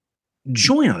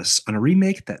Join us on a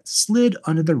remake that slid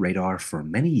under the radar for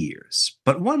many years,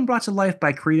 but one brought to life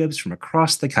by creatives from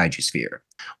across the kaiju sphere.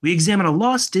 We examine a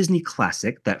lost Disney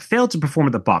classic that failed to perform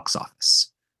at the box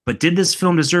office. But did this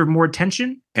film deserve more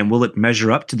attention, and will it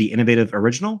measure up to the innovative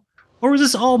original? Or is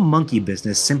this all monkey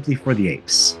business simply for the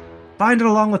apes? Find it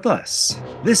along with us.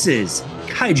 This is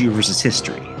Kaiju vs.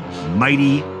 History,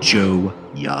 Mighty Joe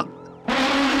Young.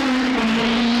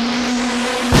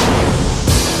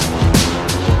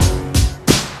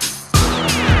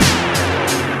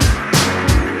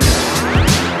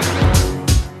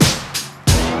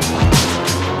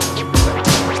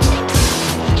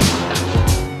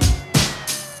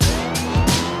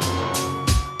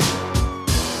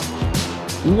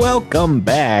 Welcome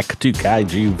back to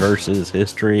Kaiju versus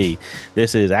History.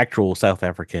 This is actual South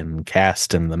African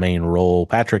cast in the main role.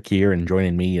 Patrick here, and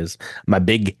joining me is my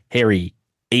big hairy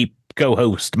ape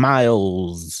co-host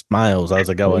Miles. Miles, how's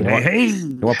it going? Hey.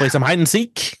 You want to play some hide and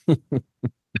seek?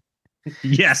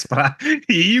 Yes, but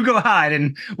you go hide,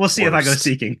 and we'll see if I go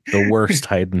seeking. The worst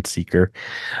hide and seeker.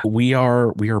 We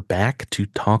are back to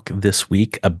talk this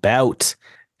week about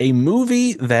a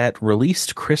movie that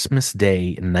released Christmas Day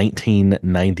in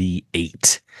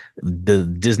 1998. The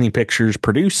Disney Pictures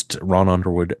produced, Ron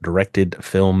Underwood directed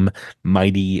film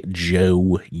Mighty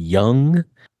Joe Young.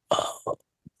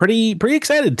 Pretty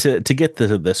excited to get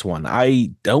to this one. I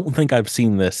don't think I've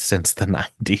seen this since the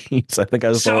 90s. I think I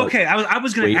was okay. I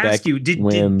was going to ask you, did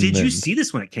you see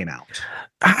this when it came out?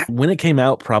 When it came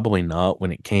out, probably not.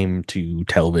 When it came to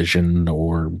television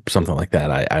or something like that,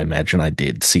 I imagine I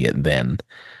did see it then.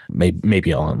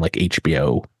 Maybe on like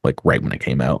HBO, like right when it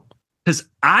came out. Because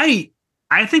I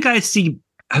think I've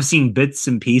seen bits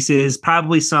and pieces,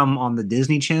 probably some on the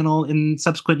Disney Channel in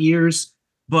subsequent years,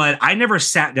 but I never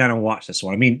sat down and watched this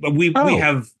one. I mean, we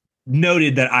have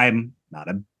noted that I'm not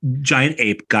a giant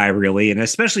ape guy, really, and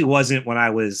especially wasn't when I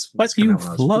was. But you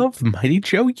love Mighty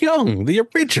Joe Young, the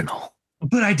original.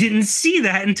 But I didn't see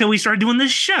that until we started doing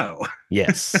this show.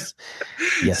 Yes.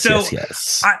 Yes.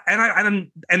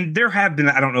 And there have been,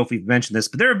 I don't know if we've mentioned this,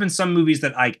 but there have been some movies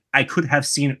that I could have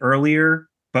seen earlier,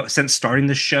 but since starting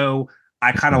the show,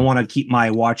 I kind of want to keep my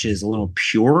watches a little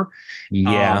pure.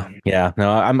 Yeah.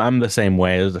 No, I'm the same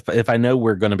way. If I know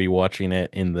we're going to be watching it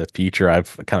in the future,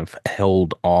 I've kind of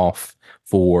held off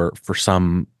for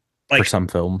some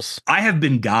films. I have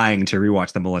been dying to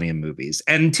rewatch the Millennium movies,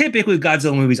 and typically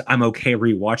Godzilla movies I'm okay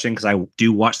rewatching because I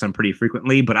do watch them pretty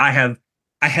frequently, but I have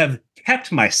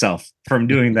kept myself from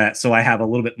doing that, so I have a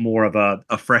little bit more of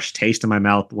a fresh taste in my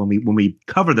mouth when we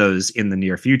cover those in the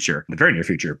very near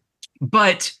future.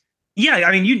 But yeah,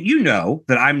 I mean, you know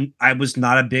that I was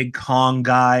not a big Kong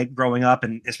guy growing up,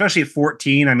 and especially at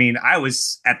 14. I mean, I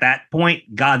was at that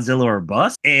point Godzilla or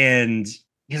bust, and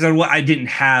because I didn't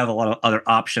have a lot of other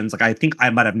options. Like I think I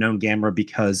might have known Gamera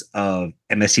because of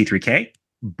MST3K,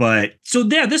 but so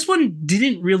yeah, this one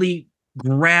didn't really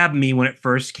grab me when it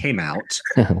first came out.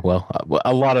 Well,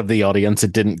 a lot of the audience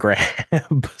it didn't grab,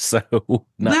 so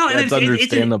that's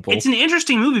understandable. It's an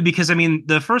interesting movie because I mean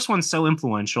the first one's so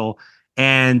influential,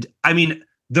 and I mean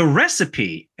the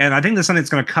recipe, and I think that's something that's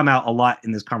going to come out a lot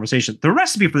in this conversation. The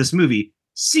recipe for this movie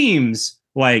seems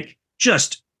like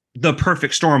just the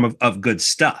perfect storm of good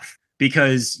stuff,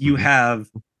 because you have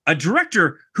a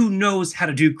director who knows how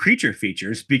to do creature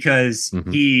features because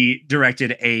he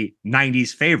directed a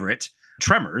 90s favorite,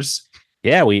 Tremors.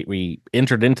 Yeah, we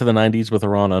entered into the 90s with a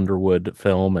Ron Underwood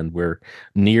film, and we're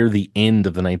near the end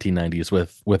of the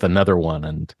 1990s with another one.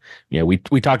 And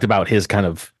we talked about his kind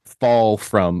of fall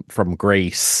from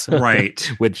grace,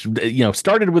 right? Which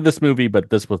started with this movie, but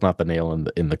this was not the nail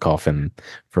in the coffin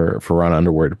for Ron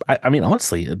Underwood. I mean,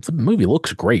 honestly, the movie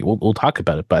looks great. We'll talk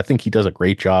about it, but I think he does a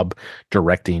great job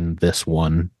directing this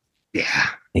one. Yeah.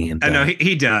 And I know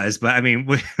he does, but I mean,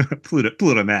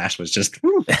 Pluto Mash was just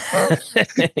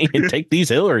take these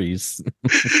Hillarys.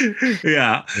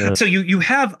 Yeah. So you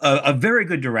have a very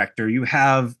good director. You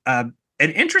have an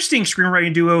interesting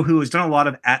screenwriting duo who has done a lot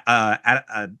of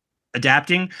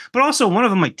adapting, but also one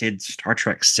of them did Star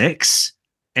Trek 6.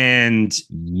 And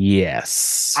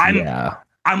yes,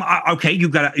 I'm okay. You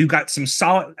got some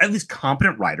solid, at least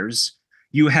competent writers.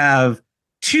 You have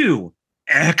two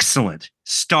excellent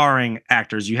starring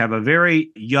actors. You have a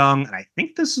very young, and I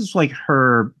think this is like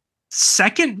her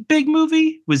second big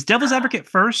movie. Was Devil's Advocate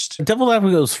first? Devil's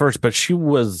Advocate was first, but she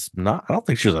was not. I don't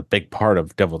think she was a big part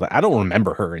of Devil's. I don't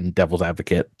remember her in Devil's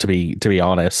Advocate, to be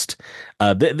honest.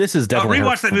 This is definitely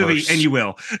rewatch that movie, and you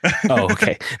will. Oh,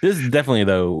 okay. This is definitely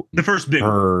though the first big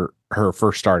her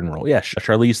first starring role. Yeah,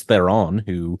 Charlize Theron,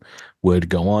 who would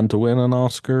go on to win an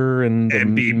Oscar and a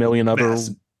million other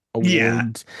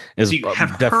awards, is so you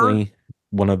have definitely.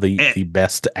 one of the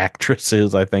best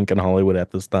actresses, I think, in Hollywood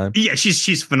at this time. Yeah,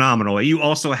 she's phenomenal. You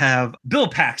also have Bill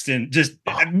Paxton just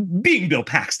being Bill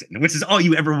Paxton, which is all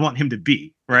you ever want him to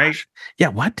be, right? Gosh. Yeah,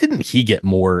 why didn't he get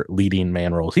more leading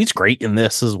man roles? He's great in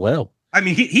this as well. I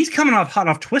mean, he's coming hot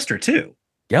off Twister too.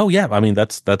 Oh yeah, I mean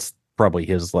that's probably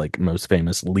his like most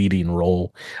famous leading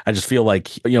role. I just feel like,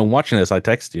 watching this, I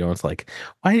texted you, and it's like,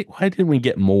 why didn't we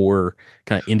get more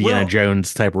kind of Indiana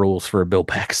Jones type roles for Bill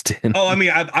Paxton? Oh, I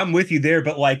mean, I'm with you there,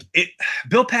 but like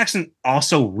Bill Paxton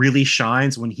also really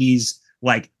shines when he's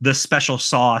like the special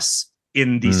sauce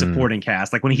in the supporting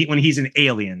cast, like when he's in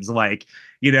Aliens, like,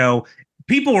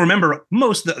 people remember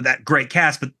most of that great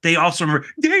cast, but they also remember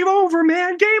game over,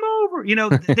 man, game over.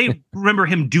 They remember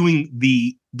him doing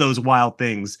those wild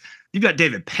things. You've got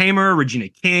David Paymer, Regina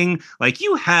King. Like,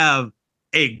 you have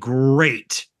a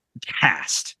great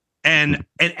cast, and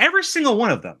every single one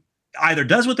of them either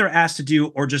does what they're asked to do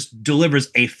or just delivers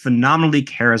a phenomenally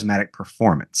charismatic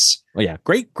performance. Well, yeah,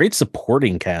 great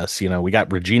supporting cast. We got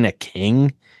Regina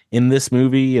King in this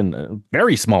movie in a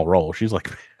very small role. She's like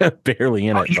barely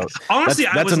in it. Yeah. Honestly,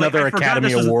 that's another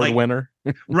Academy Award winner.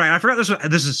 Right. I forgot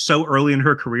this is so early in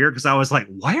her career, because I was like,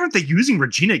 why aren't they using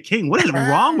Regina King? What is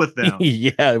wrong with them?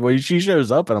 Yeah, well, she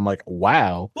shows up and I'm like,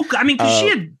 wow. Well, I mean, because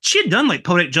she had done like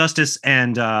Poetic Justice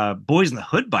and Boys in the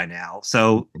Hood by now.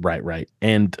 So right.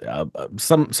 And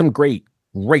some great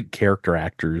character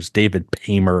actors. David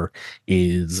Paymer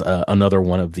is another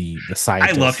one of the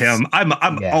scientists. I love him. I'm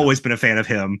always been a fan of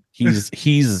him. He's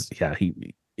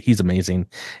amazing.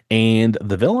 And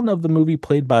the villain of the movie,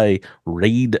 played by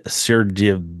Raid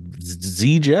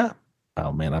Sergevzija,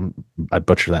 oh man, I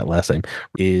butchered that last name,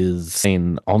 is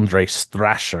in Andre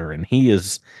Strasser, and he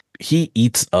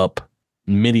eats up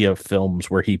many of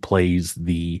films where he plays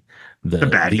the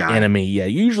bad guy. Enemy. Yeah,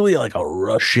 usually like a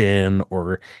Russian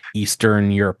or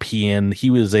Eastern European. He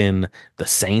was in The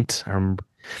Saint. I remember.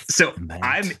 So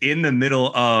I'm in the middle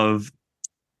of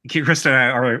Krista and I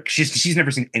are. She's never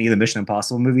seen any of the Mission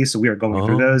Impossible movies, so we are going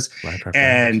through those. Right.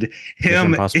 And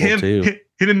him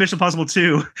in Mission Impossible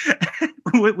 2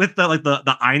 with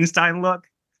the Einstein look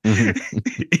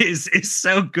is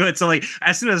so good. So like,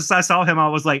 as soon as I saw him, I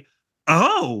was like,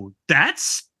 oh,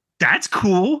 that's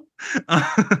cool.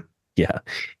 Yeah,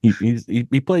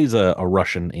 he plays a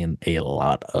Russian in a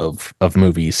lot of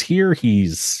movies. Here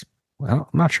he's, well,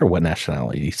 I'm not sure what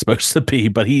nationality he's supposed to be,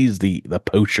 but he's the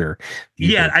poacher.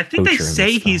 I think they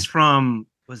say he's from,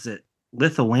 was it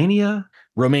Lithuania?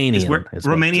 Romania.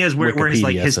 Romania is where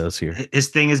his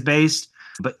thing is based.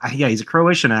 But yeah, he's a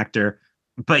Croatian actor.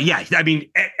 But yeah, I mean,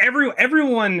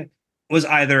 everyone was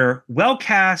either well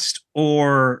cast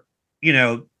or,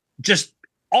 just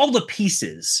all the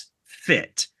pieces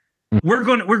fit. We're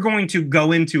going to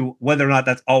go into whether or not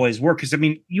that's always work, because I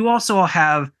mean, you also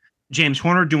have James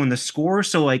Horner doing the score,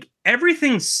 so like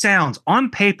everything sounds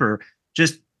on paper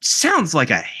just sounds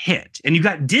like a hit. And you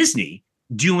got Disney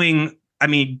doing, I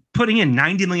mean, putting in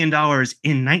 $90 million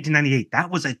in 1998.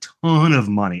 That was a ton of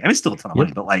money. I mean, still a ton of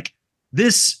money, but like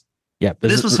this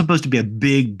was supposed to be a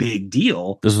big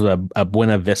deal. This was a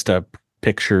Buena Vista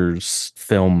Pictures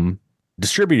film,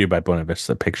 distributed by Buena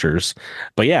Vista Pictures.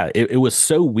 But yeah, it was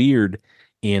so weird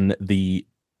in the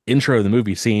intro of the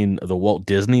movie seeing the Walt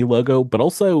Disney logo, but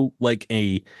also like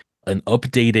an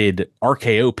updated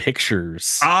RKO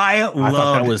Pictures. I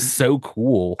thought that was so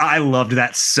cool. I loved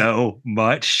that so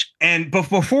much. And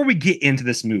before we get into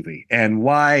this movie and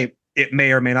why it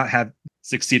may or may not have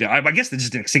succeeded, I guess they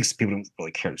just didn't succeed. People don't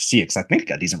really care to see it, because I think it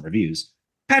got decent reviews.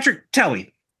 Patrick, tell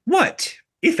me, what,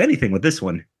 if anything, with this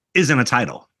one is in a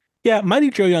title? Yeah, Mighty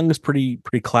Joe Young is pretty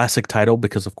classic title,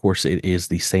 because of course it is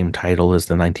the same title as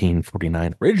the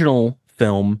 1949 original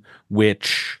film,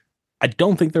 which I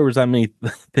don't think there was that many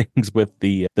things with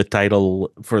the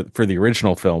title for the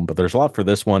original film, but there's a lot for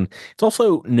this one. It's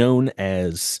also known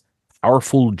as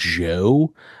Powerful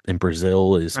Joe. In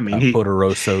Brazil is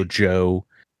Poderoso Joe,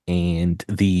 and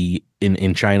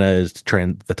in China is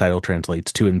the title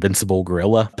translates to Invincible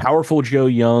Gorilla. Powerful Joe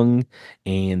Young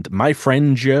and My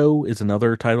Friend Joe is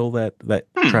another title that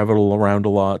traveled around a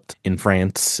lot. In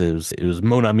France, it was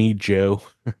Mon Ami Joe.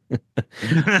 You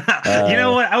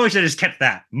know what? I wish I just kept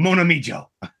that Mon Ami Joe.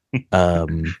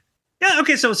 Yeah.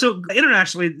 Okay. So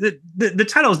internationally, the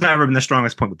title has never been the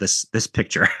strongest point with this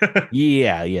picture.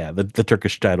 Yeah. The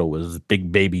Turkish title was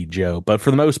Big Baby Joe, but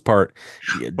for the most part,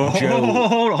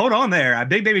 hold on there.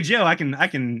 Big Baby Joe, I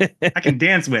can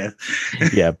dance with.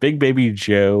 Yeah, Big Baby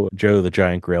Joe the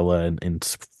Giant Gorilla,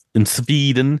 in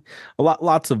Sweden.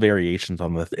 Lots of variations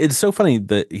on this. It's so funny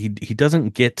that he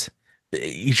doesn't get.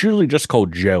 He's usually just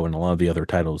called Joe in a lot of the other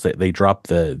titles. They drop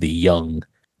the young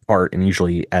part and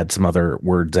usually add some other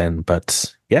words in.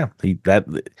 But yeah,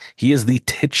 he is the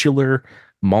titular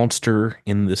monster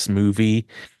in this movie.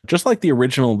 Just like the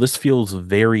original, this feels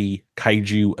very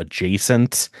kaiju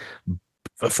adjacent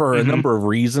for a number of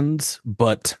reasons,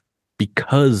 but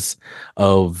because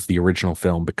of the original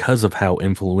film, because of how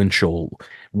influential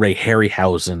Ray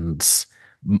Harryhausen's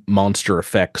monster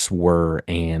effects were,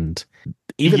 and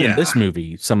even in this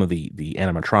movie, some of the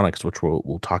animatronics, which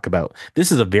we'll talk about,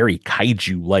 this is a very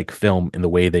kaiju-like film in the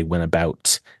way they went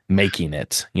about making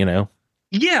it, you know?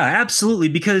 Yeah, absolutely.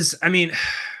 Because, I mean,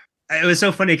 it was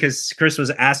so funny because Chris was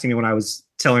asking me when I was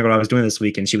telling her what I was doing this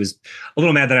week, and she was a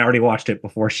little mad that I already watched it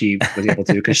before she was able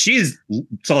to, because she's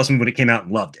saw this movie when it came out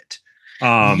and loved it.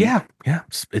 Yeah.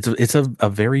 It's a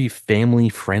very family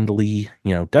friendly,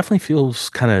 definitely feels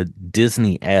kind of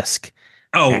Disney-esque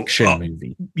action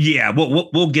movie. Yeah,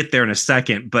 we'll get there in a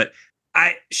second, but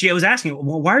she was asking,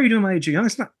 well, why are you doing My Age of Young?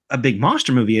 It's not a big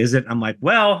monster movie, is it? I'm like,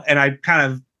 well, and I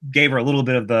kind of gave her a little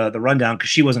bit of the rundown because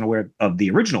she wasn't aware of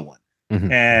the original one.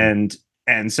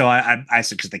 And so I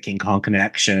said, because the King Kong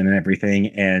connection and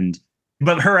everything,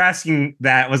 but her asking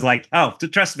that was like, oh,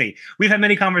 trust me, we've had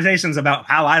many conversations about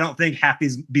how I don't think half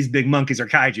these big monkeys are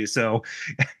kaiju. So,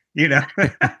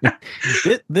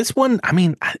 this one, I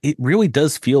mean, it really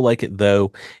does feel like it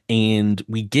though. And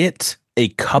we get a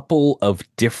couple of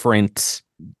different,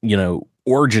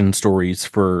 origin stories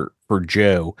for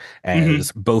Joe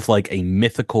as both like a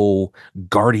mythical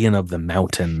guardian of the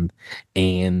mountain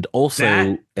and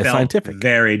also a scientific.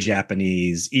 Very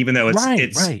Japanese, even though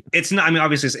it's not. I mean,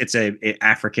 obviously it's a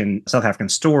South African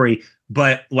story,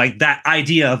 but like that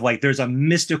idea of like there's a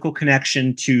mystical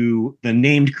connection to the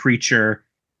named creature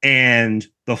and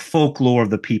the folklore of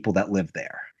the people that live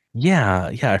there. Yeah.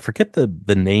 I forget the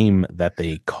name that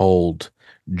they called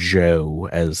Joe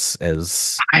as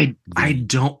I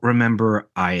don't remember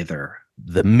either.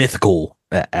 The mythical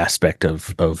aspect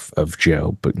of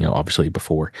Joe, but obviously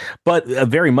before, but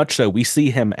very much so. We see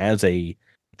him as a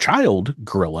child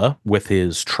gorilla with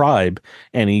his tribe,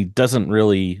 and he doesn't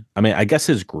really. I mean, I guess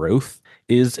his growth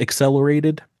is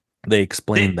accelerated. They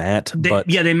explain but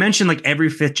they mentioned like every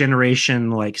fifth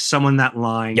generation, like someone that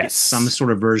line gets some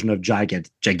sort of version of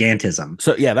gigantism.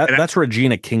 So yeah, that's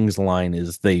Regina King's line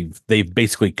is they've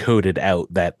basically coded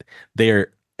out that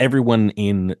everyone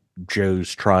in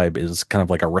Joe's tribe is kind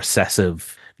of like a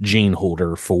recessive gene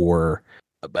holder for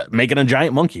making a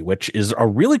giant monkey, which is a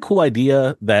really cool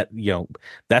idea that,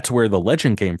 that's where the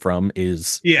legend came from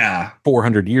is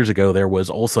 400 years ago. There was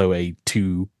also a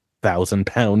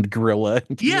 2,000-pound gorilla.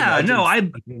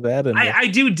 I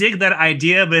do dig that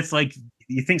idea, but it's like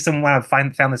you think someone would have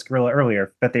found this gorilla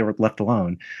earlier, but they were left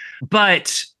alone.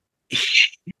 But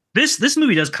this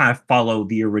movie does kind of follow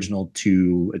the original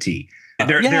to a T.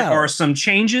 There are some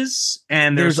changes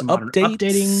and there's some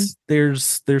updating.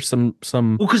 There's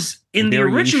some because in the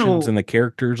original in the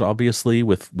characters, obviously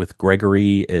with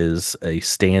Gregory is a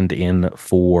stand-in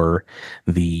for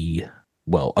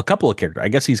a couple of characters. I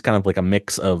guess he's kind of like a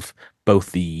mix of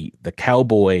both the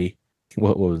cowboy.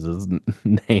 What was his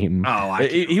name?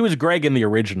 He was Greg in the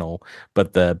original,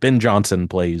 but Ben Johnson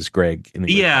plays Greg in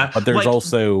the original. But there's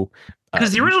also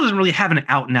because the original doesn't really have an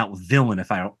out-and-out villain,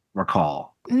 if I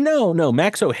recall. No.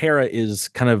 Max O'Hara is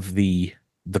kind of the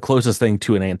closest thing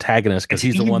to an antagonist because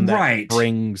he's the one that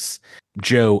brings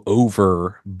Joe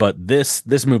over. But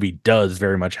this movie does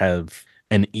very much have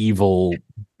an evil,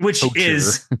 which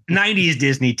is 90s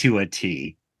Disney to a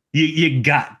T. You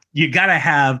gotta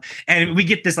have, and we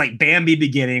get this like Bambi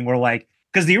beginning where like,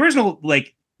 because the original,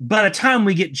 like by the time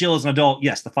we get Jill as an adult,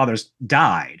 yes, the father's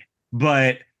died,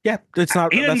 but that's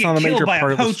not a major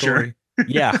part of the story.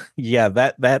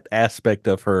 That aspect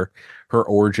of her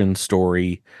origin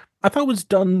story I thought was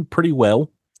done pretty well,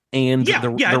 and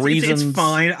the reasons it's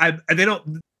fine.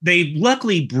 They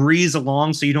luckily breeze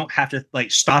along, so you don't have to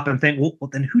like stop and think, well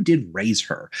then who did raise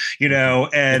her,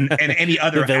 and any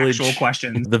other actual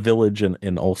questions. The village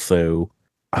and also,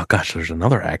 oh gosh, there's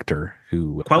another actor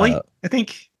who Quelly, I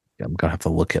think. I'm gonna have to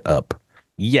look it up.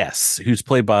 Yes, who's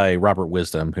played by Robert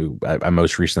Wisdom, who I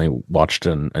most recently watched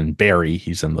in Barry.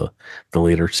 He's in the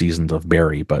later seasons of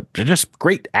Barry, but they're just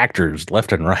great actors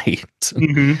left and right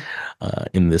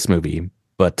in this movie.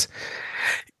 But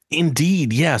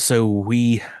indeed, so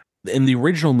in the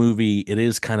original movie, it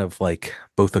is kind of like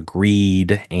both a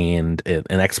greed and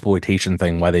an exploitation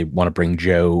thing why they want to bring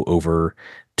Joe over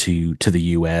to the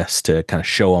US to kind of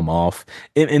show him off.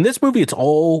 In this movie, it's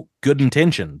all good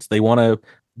intentions. They want to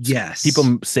keep Yes.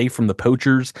 them safe from the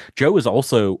poachers. Joe is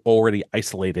also already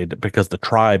isolated because the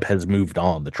tribe has moved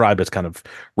on. The tribe has kind of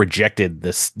rejected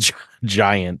this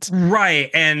giant. Right.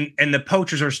 And the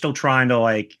poachers are still trying to,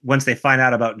 like, once they find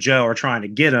out about Joe, are trying to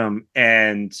get him,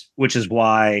 and which is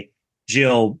why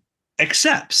Jill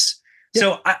accepts. Yep.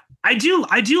 So I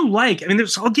do like, I mean,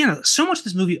 there's, again, so much of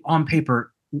this movie on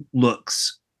paper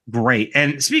looks great.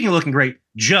 And speaking of looking great,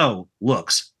 Joe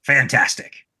looks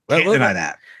fantastic. Can't deny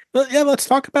that. Yeah, let's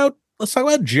talk about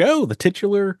Joe, the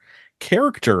titular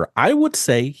character. I would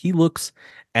say he looks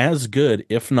as good,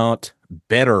 if not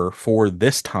better, for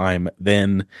this time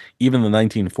than even the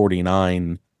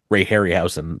 1949 Ray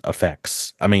Harryhausen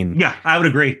effects. I mean, Yeah, I would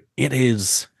agree. it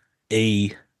is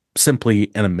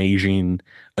simply an amazing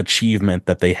achievement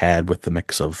that they had with the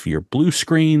mix of your blue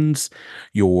screens,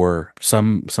 your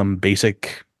some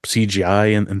basic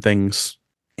CGI and things,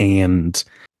 and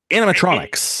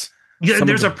animatronics. Yeah,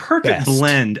 there's a perfect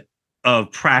blend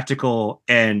of practical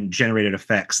and generated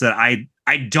effects that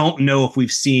I don't know if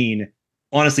we've seen,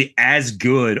 honestly, as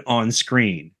good on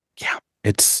screen. Yeah,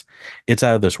 it's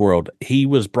out of this world. He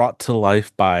was brought to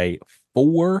life by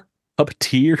 4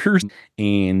 puppeteers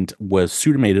and was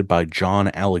pseudomated by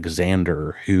John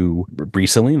Alexander, who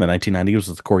recently in the 1990s was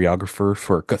the choreographer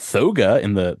for Kathoga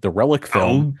in the Relic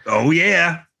film. Oh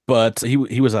yeah. But he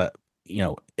was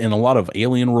in a lot of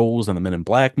alien roles in the Men in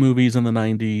Black movies in the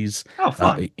 90s. Oh,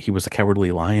 fun. He was a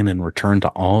Cowardly Lion in Return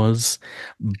to Oz.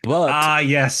 But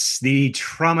yes, the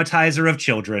traumatizer of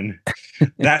children.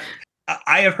 That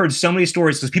I have heard so many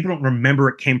stories because people don't remember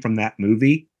it came from that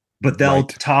movie, but they'll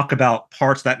talk about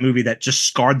parts of that movie that just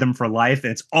scarred them for life,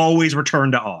 and it's always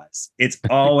Return to Oz. It's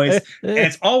always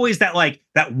it's always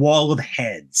that wall of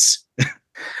heads.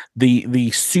 The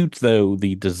suit, though,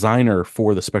 the designer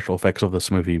for the special effects of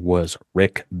this movie was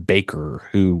Rick Baker,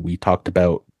 who we talked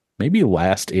about maybe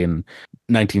last in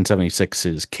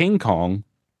 1976's King Kong.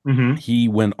 Mm-hmm. He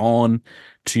went on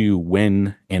to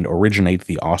win and originate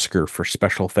the Oscar for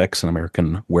special effects in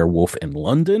American Werewolf in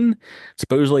London.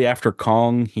 Supposedly after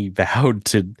Kong, he vowed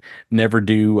to never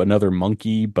do another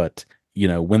monkey, but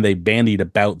when they bandied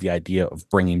about the idea of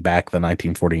bringing back the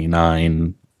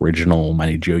 1949 original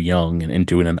Mighty Joe Young and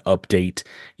doing an update,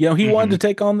 he wanted to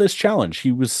take on this challenge.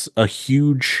 He was a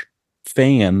huge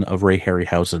fan of Ray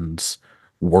Harryhausen's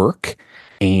work,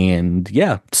 and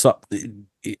so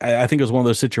I think it was one of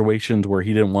those situations where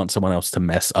he didn't want someone else to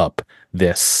mess up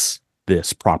this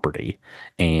property,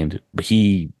 and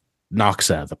he knocks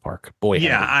it out of the park. Boy,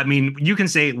 yeah, I mean, you can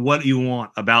say what you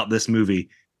want about this movie.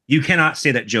 You cannot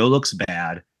say that Joe looks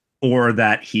bad or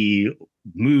that he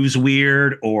moves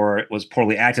weird or it was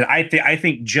poorly acted. I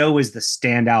think Joe is the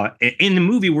standout in the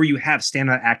movie where you have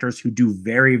standout actors who do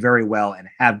very, very well and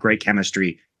have great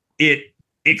chemistry. It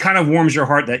kind of warms your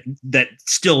heart that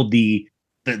still the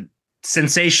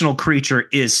sensational creature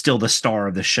is still the star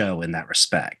of the show in that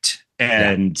respect.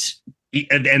 And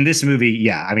this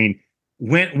movie, I mean,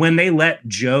 when they let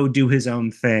Joe do his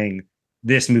own thing,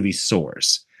 this movie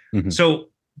soars. Mm-hmm. So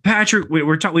Patrick,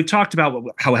 we've talked about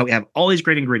how we have all these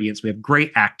great ingredients. We have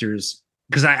great actors.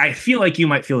 Because I feel like you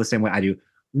might feel the same way I do.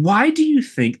 Why do you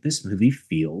think this movie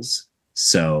feels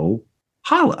so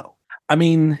hollow? I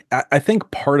mean, I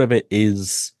think part of it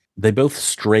is they both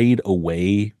strayed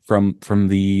away from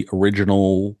the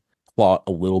original plot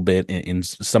a little bit in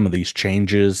some of these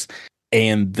changes,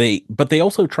 but they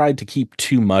also tried to keep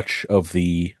too much of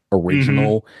the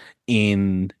original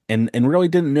in and really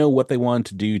didn't know what they wanted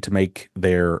to do to make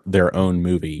their own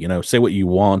movie. Say what you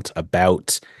want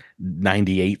about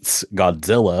 98's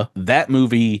Godzilla, that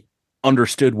movie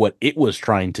understood what it was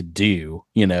trying to do.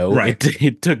 Right.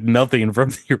 It took nothing from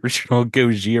the original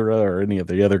Gojira or any of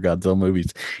the other Godzilla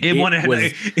movies. It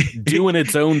was doing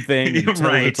its own thing and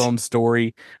telling its own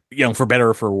story, for better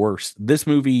or for worse. This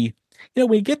movie,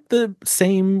 we get the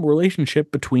same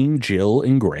relationship between Jill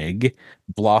and Greg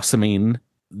blossoming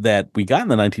that we got in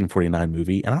the 1949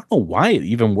 movie, and I don't know why it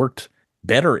even worked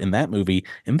better in that movie.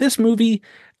 In this movie,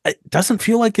 it doesn't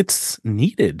feel like it's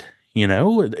needed.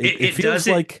 It feels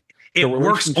like it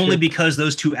works only because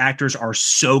those two actors are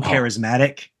so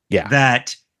charismatic.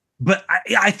 But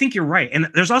I think you're right. And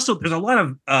there's a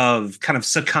lot of kind of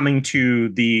succumbing to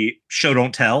the show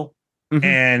don't tell. Mm-hmm.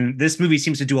 And this movie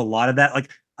seems to do a lot of that.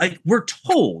 Like we're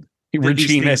told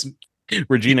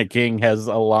Regina King has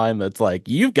a line that's like,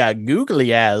 "You've got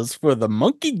googly eyes for the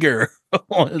monkey girl."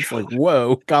 It's like,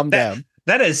 whoa, calm down.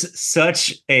 That is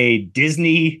such a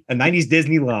 90s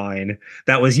Disney line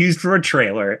that was used for a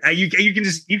trailer. You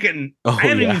can. I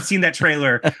haven't even seen that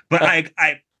trailer, but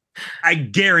I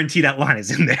guarantee that line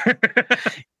is in there.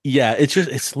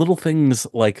 It's little things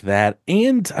like that.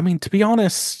 And I mean, to be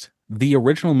honest, the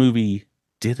original movie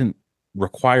didn't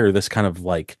require this kind of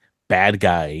like bad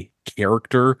guy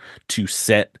character to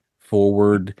set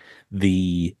forward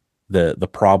the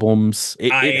problems.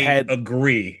 I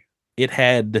agree. It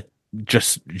had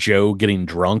just Joe getting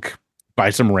drunk by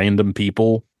some random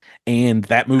people, and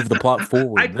that moved the plot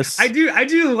forward. I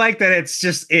do like that it's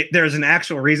just there's an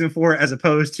actual reason for it as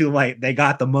opposed to like they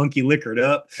got the monkey liquored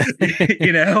up,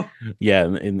 you know? Yeah,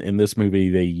 in this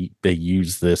movie they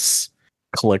use this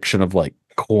collection of like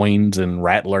coins and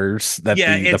rattlers that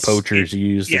the poachers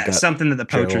use. Yeah, something that the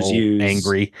poachers Joe use.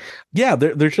 Angry. Yeah,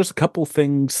 there's just a couple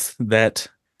things that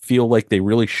feel like they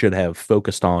really should have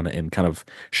focused on and kind of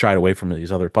shied away from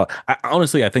these other plots.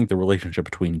 Honestly, I think the relationship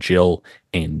between Jill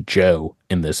and Joe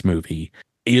in this movie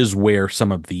is where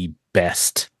some of the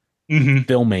best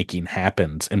filmmaking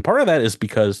happens. And part of that is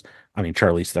because, I mean,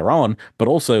 Charlize Theron, but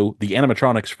also the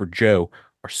animatronics for Joe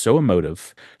are so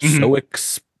emotive, so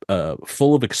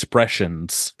full of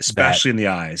expressions. Especially in the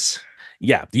eyes.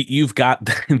 Yeah, you've got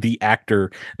the actor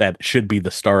that should be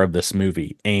the star of this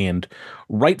movie, and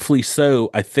rightfully so.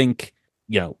 I think,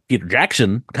 Peter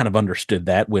Jackson kind of understood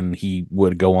that when he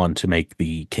would go on to make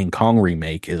the King Kong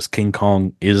remake. Is King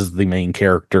Kong is the main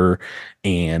character,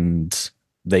 and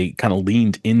they kind of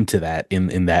leaned into that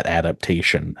in that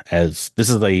adaptation, as this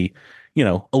is a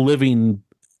living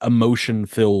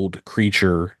emotion-filled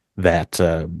creature that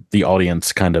the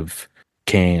audience kind of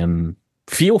can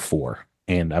feel for.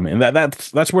 And I mean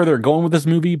that's where they're going with this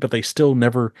movie, but they still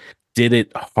never did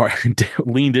it hard,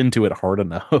 leaned into it hard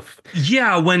enough.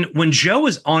 Yeah, when Joe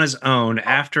is on his own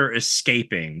after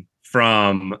escaping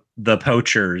from the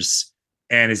poachers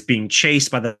and is being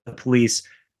chased by the police,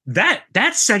 that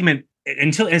segment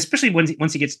and especially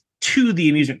once he gets to the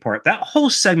amusement part, that whole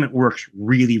segment works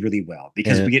really, really well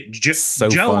because we get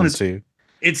Joe on his too.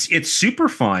 It's super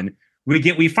fun.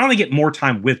 We finally get more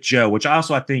time with Joe, which I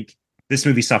think this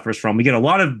movie suffers from. We get a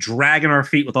lot of dragging our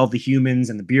feet with all the humans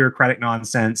and the bureaucratic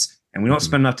nonsense, and we don't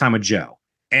spend enough time with Joe.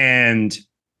 And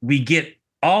we get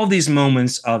all these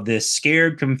moments of this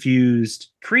scared, confused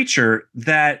creature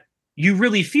that you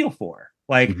really feel for.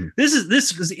 Like this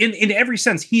is in every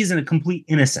sense, he's a complete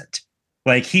innocent.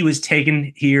 Like he was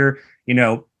taken here, he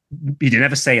didn't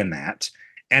have a say in that.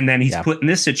 And then he's put in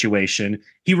this situation.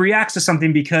 He reacts to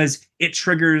something because it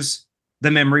triggers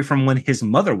the memory from when his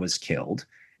mother was killed.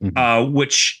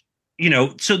 Which,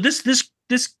 so this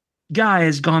guy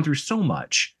has gone through so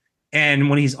much. And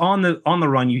when he's on the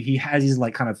run, he has these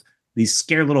like kind of these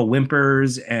scared little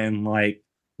whimpers and like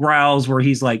growls where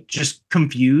he's like just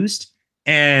confused.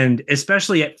 And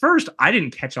especially at first, I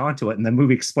didn't catch on to it. And the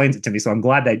movie explains it to me. So I'm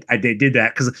glad that they did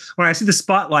that. Because when I see the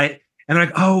spotlight and they're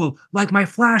like, oh, like my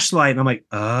flashlight. And I'm like,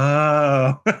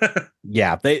 oh.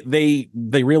 Yeah, they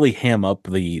really ham up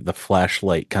the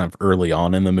flashlight kind of early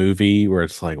on in the movie where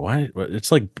it's like, why?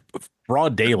 It's like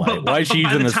broad daylight. Why is she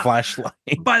using this flashlight?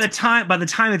 By the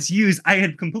time it's used, I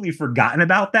had completely forgotten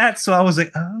about that. So I was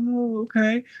like, oh,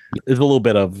 okay. There's a little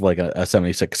bit of like a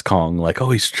 76 Kong, like, oh,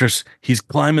 he's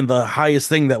climbing the highest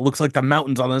thing that looks like the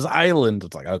mountains on his island.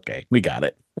 It's like, okay, we got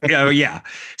it. Yeah.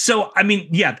 So, I mean,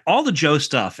 yeah, all the Joe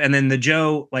stuff. And then the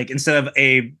Joe, like, instead of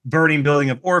a burning building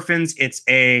of orphans, it's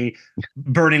a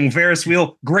burning Ferris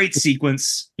wheel. Great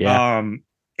sequence. Yeah.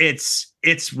 It's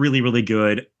really, really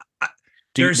good.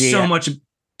 There's so much.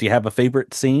 Do you have a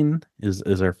favorite scene? Is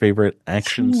there a favorite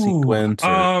action sequence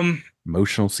or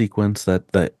emotional sequence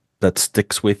that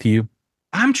sticks with you?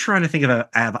 I'm trying to think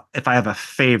if I have a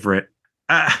favorite.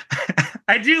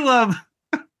 I do love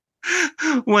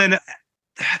when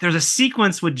there's a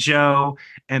sequence with Joe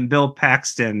and Bill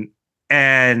Paxton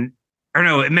maybe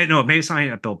it's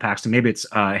not Bill Paxton, maybe it's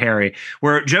Harry,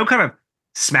 where Joe kind of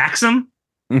smacks him.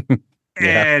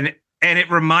 and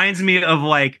it reminds me of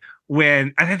like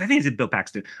when I think it's Bill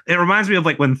Paxton. It reminds me of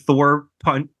like when Thor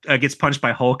gets punched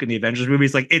by Hulk in the Avengers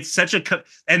movies. Like it's such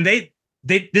and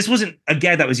this wasn't a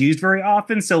gag that was used very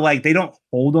often, so like they don't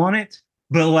hold on it,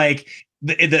 but like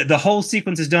the whole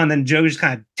sequence is done, then Joe just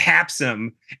kind of taps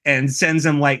him and sends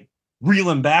him like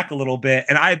reeling back a little bit.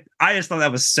 And I just thought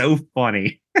that was so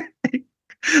funny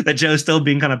that Joe's still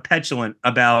being kind of petulant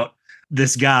about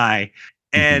this guy.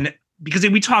 And because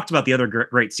we talked about the other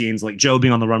great scenes, like Joe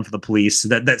being on the run for the police,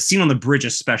 that scene on the bridge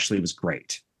especially was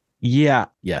great. Yeah.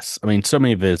 Yes. I mean, so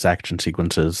many of his action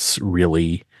sequences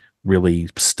really, really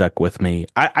stuck with me.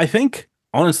 I think,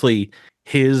 honestly,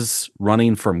 his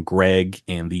running from Greg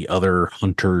and the other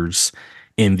hunters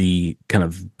in the kind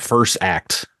of first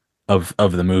act of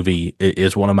the movie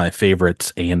is one of my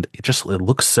favorites, and it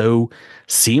looks so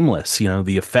seamless.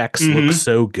 The effects look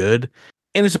so good,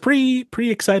 and it's a pretty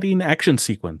exciting action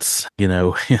sequence.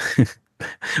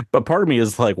 But part of me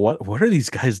is like, what are these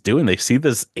guys doing? They see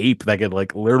this ape that could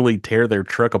like literally tear their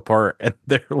truck apart, and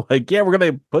they're like, yeah, we're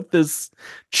gonna put this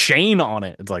chain on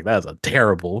it. It's like, that's a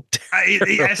terrible,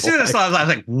 As soon as I saw it, I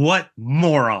was like, what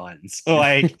morons?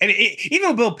 Like, and even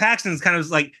though Bill Paxton's kind of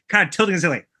tilting and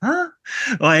saying like, huh?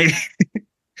 Like,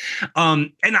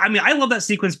 and I mean, I love that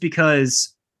sequence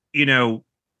because, you know,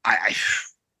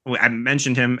 I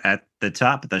mentioned him at the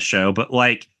top of the show, but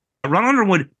like Ron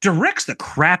Underwood directs the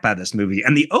crap out of this movie,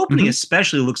 and the opening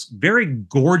especially looks very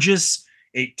gorgeous.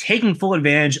 Taking full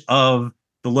advantage of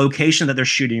the location that they're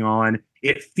shooting on.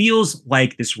 It feels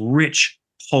like this rich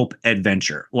pulp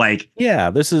adventure. Like, yeah,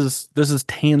 this is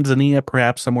Tanzania,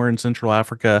 perhaps somewhere in Central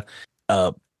Africa,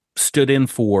 stood in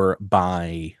for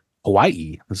by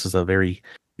Hawaii. This is a very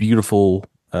beautiful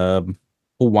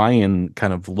Hawaiian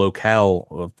kind of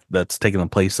locale that's taken the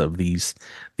place of these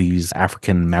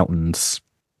African mountains.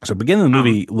 So beginning of the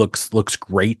movie looks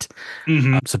great.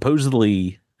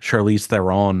 Supposedly Charlize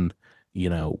Theron, you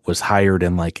know, was hired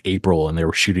in like April and they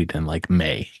were shooting in like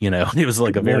May. You know, it was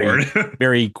like a very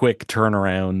very quick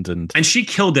turnaround, and she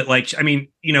killed it. Like, I mean,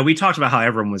 you know, we talked about how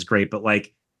everyone was great, but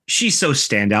like she's so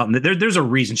standout, and there's a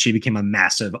reason she became a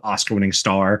massive Oscar-winning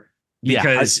star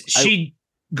because she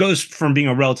goes from being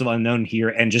a relative unknown here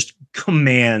and just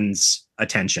commands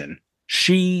attention.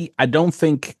 She, I don't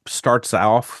think, starts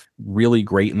off really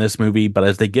great in this movie, but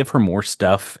as they give her more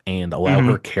stuff and allow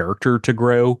her character to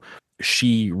grow,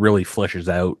 she really fleshes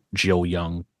out Jill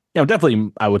Young. You know,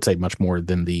 definitely, I would say much more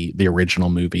than the original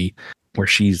movie, where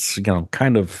she's, you know,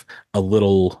 kind of a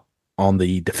little on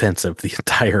the defensive the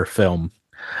entire film.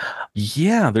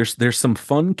 Yeah, there's some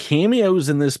fun cameos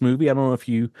in this movie. I don't know if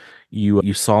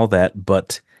you saw that,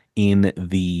 but in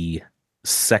the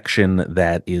section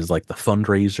that is like the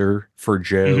fundraiser for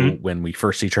Joe, when we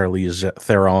first see Charlize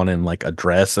Theron in like a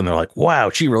dress, and they're like,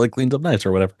 wow, she really cleans up nice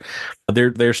or whatever.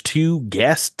 There's two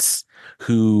guests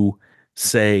who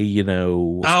say, you know,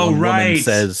 one woman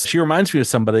says she reminds me of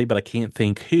somebody, but I can't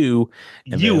think who.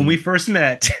 And when we first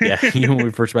met. Yeah, when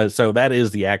we first met. So that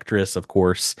is the actress, of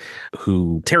course,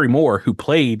 Terry Moore, who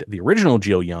played the original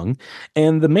Jill Young,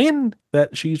 and the man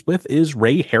that she's with is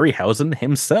Ray Harryhausen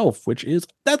himself,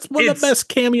 that's one of the best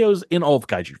cameos in all of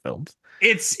kaiju films.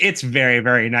 It's very,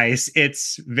 very nice.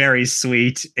 It's very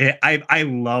sweet. I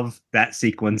love that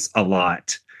sequence a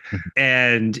lot.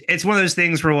 And it's one of those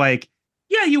things where like,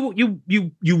 yeah,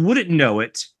 you wouldn't know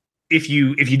it if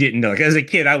you didn't know. Like, as a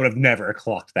kid, I would have never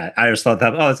clocked that. I just thought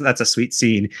that, that's a sweet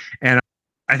scene. And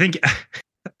I think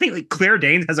like Claire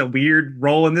Danes has a weird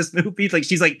role in this movie. Like,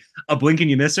 she's like a blink and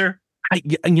you miss her.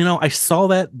 I saw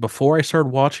that before I started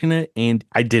watching it, and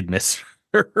I did miss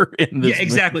her in this. Yeah,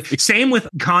 exactly. Movie. Same with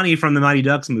Connie from the Mighty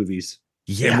Ducks movies.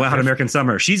 Yeah, in Wet Hot American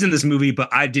Summer. She's in this movie, but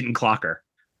I didn't clock her.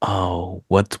 Oh,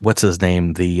 what's his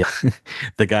name? The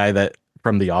guy that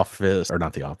from The Office, or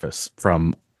not The Office,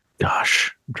 from,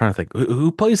 gosh, I'm trying to think.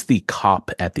 Who plays the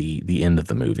cop at the end of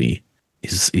the movie?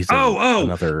 He's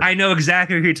another. I know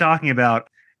exactly who you're talking about,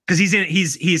 because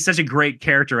he's such a great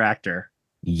character actor.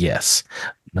 Yes.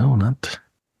 No, not.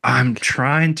 I'm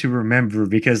trying to remember,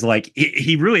 because like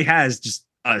he really has just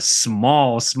a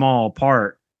small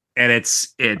part, and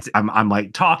it's I'm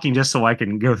like talking just so I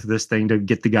can go through this thing to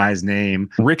get the guy's name.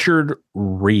 Richard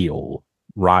Ryle.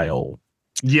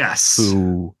 Yes.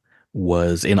 Who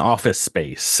was in Office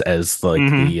Space as like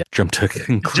the jump to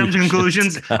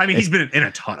conclusions. I mean, he's been in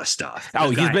a ton of stuff.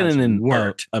 He's been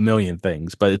in a million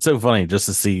things, but it's so funny just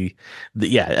to see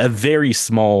a very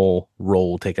small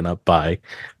role taken up by,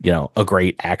 you know, a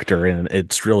great actor. And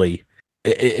it's really,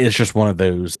 it's just one of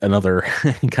those, another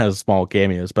kind of small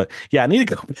cameos. But yeah, I need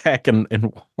to go back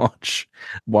and watch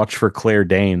for Claire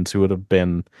Danes, who would have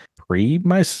been pre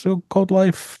My So-Called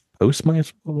Life. Post My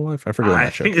So-Called Life? I forget.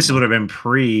 I think this would have been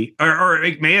pre, or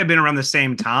it may have been around the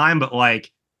same time, but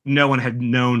like no one had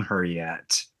known her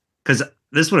yet, because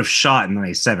this would have shot in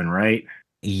 97, right?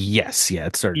 Yes, yeah,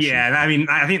 it started. Yeah, I mean,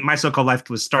 I think My So-Called Life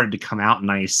was started to come out in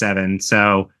 97,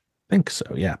 so I think so.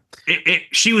 Yeah,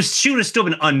 she would have still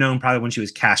been unknown probably when she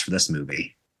was cast for this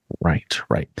movie. Right.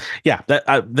 Yeah,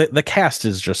 the cast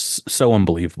is just so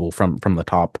unbelievable from the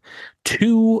top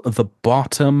to the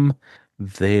bottom.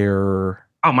 There.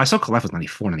 Oh, My So-Called Life was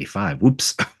 94, 95.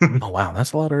 Whoops. Oh, wow.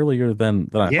 That's a lot earlier than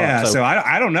I thought. Yeah, so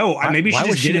I don't know. Maybe why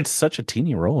was she in such a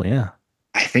teeny role? Yeah.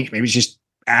 I think maybe she's just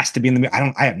asked to be in the movie.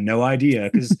 I have no idea,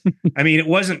 because I mean, it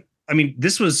wasn't. I mean,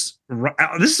 this is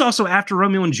also after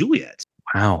Romeo and Juliet.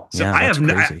 Wow. So yeah,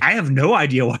 I have no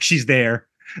idea why she's there.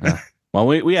 Well,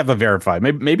 we have to verify.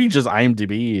 Maybe just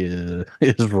IMDb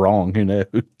is wrong. Who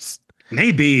knows?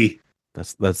 Maybe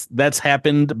that's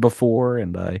happened before,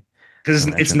 and I. Because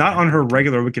it's not on her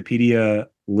regular Wikipedia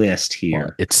list Well,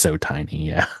 here. it's so tiny.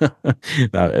 Yeah.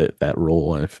 that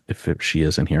role, if she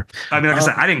is in here. I mean, like I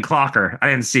said, I didn't clock her. I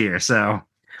didn't see her. So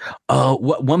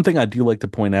One thing I do like to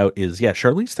point out is, yeah,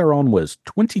 Charlize Theron was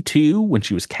 22 when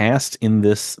she was cast in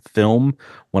this film,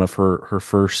 one of her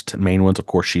first main ones. Of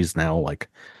course, she's now like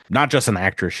not just an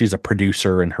actress; she's a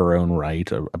producer in her own right,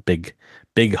 a big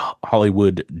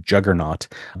Hollywood juggernaut.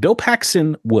 Bill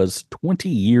Paxton was 20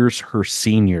 years her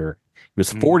senior. He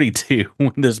was 42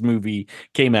 when this movie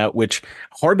came out, which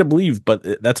hard to believe,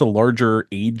 but that's a larger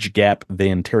age gap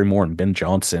than Terry Moore and Ben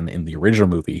Johnson in the original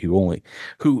movie,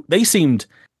 who they seemed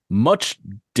much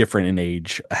different in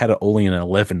age. I had only an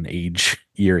 11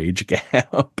 year age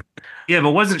gap. yeah,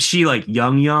 but wasn't she like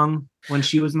young when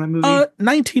she was in that movie?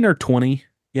 19 or 20.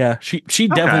 Yeah, she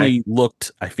definitely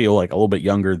looked, I feel like, a little bit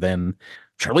younger than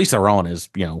Charlize Theron is,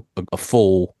 a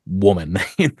full woman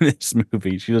in this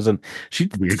movie. She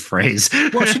Weird phrase.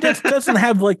 well, she doesn't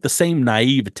have like the same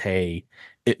naivete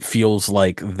it feels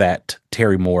like that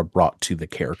Terry Moore brought to the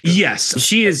character. Yes,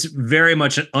 she is very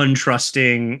much an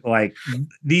untrusting, like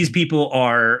these people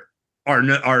are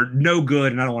no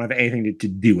good and I don't want to have anything to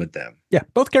do with them. Yeah,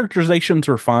 both characterizations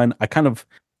were fine.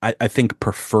 I think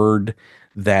preferred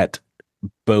that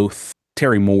both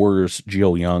Terry Moore's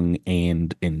Jill Young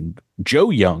and Joe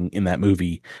Young in that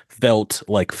movie felt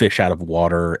like fish out of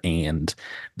water, and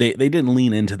they didn't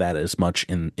lean into that as much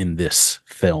in this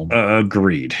film.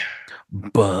 Agreed.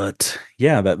 But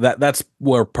yeah, that's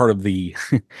where part of the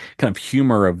kind of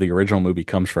humor of the original movie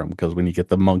comes from, because when you get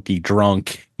the monkey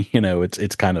drunk,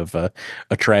 it's kind of a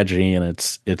tragedy in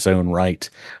its own right.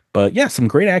 But yeah, some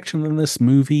great action in this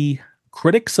movie.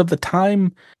 Critics of the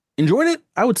time enjoyed it.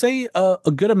 I would say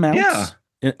a good amount. Yeah.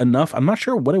 Enough. I'm not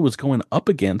sure what it was going up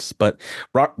against, but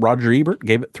Roger Ebert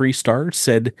gave it 3 stars,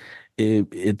 said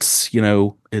it's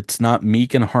not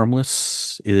meek and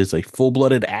harmless. It is a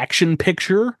full-blooded action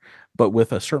picture, but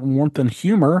with a certain warmth and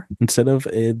humor instead of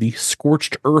the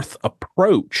scorched earth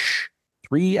approach.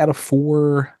 3 out of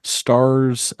 4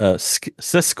 stars.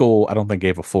 Siskel, I don't think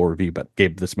gave a full review, but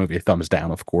gave this movie a thumbs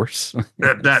down, of course.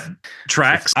 that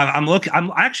tracks.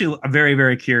 I'm actually very,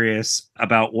 very curious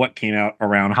about what came out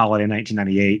around holiday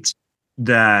 1998.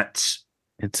 That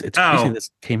it's crazy this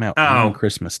came out on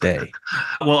Christmas Day.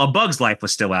 Well, A Bug's Life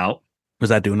was still out. Was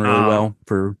that doing really well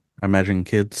for, I imagine,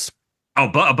 kids? Oh,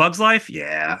 A Bug's Life?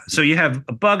 Yeah. So you have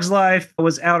A Bug's Life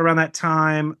was out around that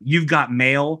time. You've Got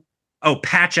Mail. Oh,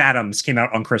 Patch Adams came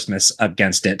out on Christmas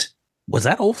against it. Was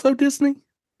that also Disney?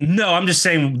 No, I'm just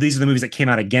saying these are the movies that came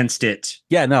out against it.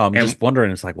 Yeah, no, I'm just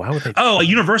wondering. It's like, why would they? Oh,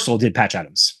 Universal did Patch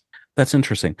Adams. That's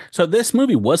interesting. So this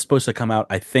movie was supposed to come out,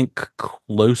 I think,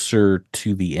 closer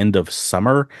to the end of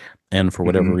summer. And for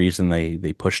whatever reason,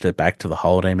 they pushed it back to the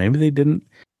holiday. Maybe they didn't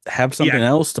have something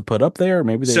else to put up there.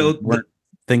 Maybe they weren't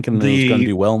thinking it was going to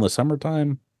do well in the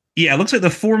summertime. Yeah, it looks like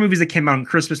the 4 movies that came out on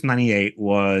Christmas '98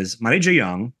 was Mighty Joe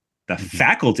Young, The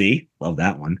Faculty, love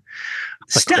that one.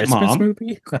 Stepmom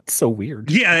movie? That's so weird.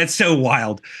 Yeah, that's so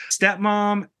wild.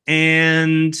 Stepmom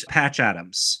and Patch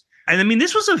Adams. And I mean,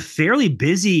 this was a fairly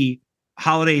busy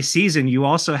holiday season. You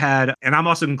also had, and I'm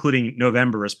also including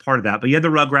November as part of that, but you had the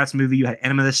Rugrats movie, you had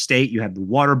Enema of the State, you had The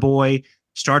Waterboy,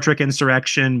 Star Trek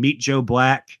Insurrection, Meet Joe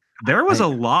Black. There was a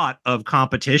lot of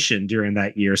competition during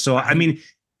that year. So, I mean,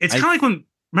 it's kind of like when,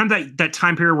 remember that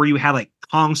time period where you had like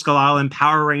Kong Skull Island,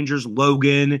 Power Rangers,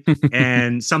 Logan,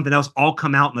 and something else all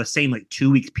come out in the same like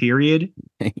 2-week period?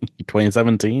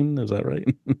 2017, is that right?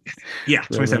 Yeah,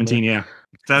 2017, yeah.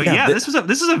 So yeah, this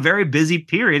is a very busy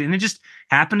period, and it just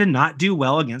happened to not do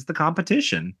well against the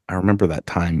competition. I remember that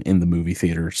time in the movie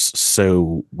theaters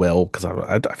so well because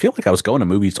I feel like I was going to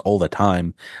movies all the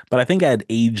time, but I think I had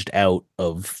aged out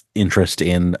of interest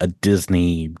in a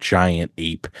Disney giant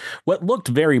ape. What looked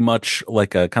very much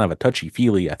like a kind of a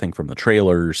touchy-feely, I think, from the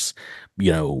trailers,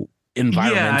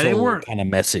 environmental kind of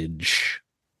message.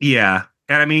 Yeah.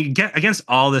 And I mean, against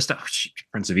all this stuff,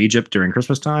 Prince of Egypt during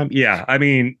Christmas time. Yeah, I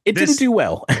mean, it didn't do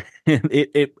well.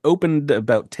 it opened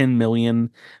about 10 million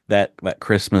that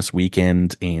Christmas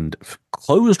weekend and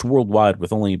closed worldwide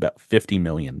with only about 50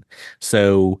 million.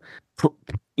 So,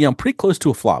 pretty close to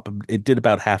a flop. It did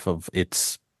about half of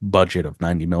its budget of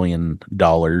 $90 million.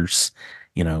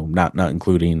 Not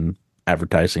including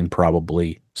advertising,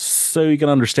 probably. So you can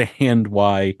understand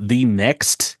why the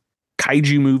next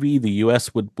kaiju movie the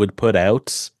US would put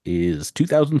out is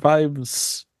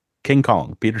 2005's King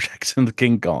Kong, Peter Jackson's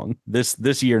King Kong.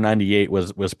 This year 98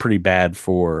 was pretty bad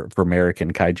for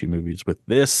American kaiju movies, with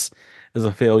this as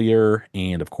a failure,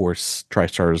 and of course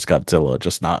TriStar's Godzilla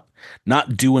just not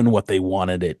doing what they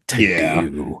wanted it to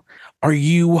do. Are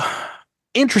you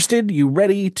interested? You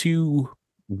ready to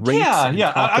rate Yeah, and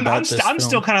yeah. talk about this I'm film?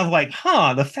 still kind of like,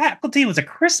 huh? The Faculty was a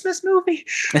Christmas movie.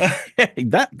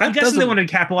 that I'm guessing they wanted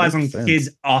to capitalize on kids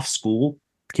off school.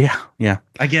 Yeah.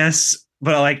 I guess,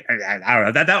 but like, I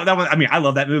don't know that one. I mean, I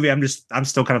love that movie. I'm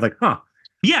still kind of like, huh?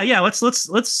 Yeah. Let's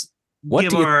What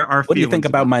give do you our what do you think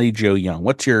about it. Mighty Joe Young?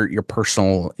 What's your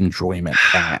personal enjoyment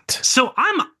at? So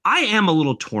I am a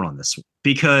little torn on this one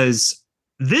because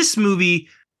this movie,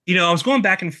 I was going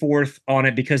back and forth on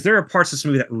it because there are parts of this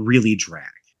movie that really drag.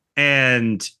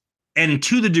 And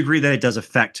to the degree that it does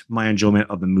affect my enjoyment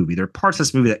of the movie, there are parts of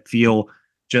this movie that feel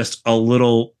just a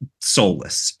little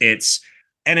soulless.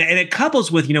 And it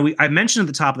couples with, I mentioned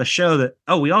at the top of the show that,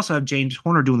 we also have James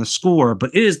Horner doing the score, but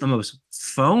it is the most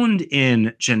phoned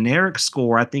in generic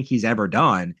score I think he's ever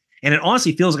done. And it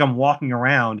honestly feels like I'm walking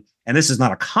around, and this is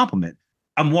not a compliment,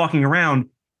 I'm walking around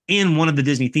in one of the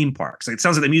Disney theme parks. Like, it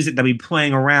sounds like the music that be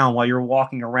playing around while you're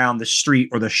walking around the street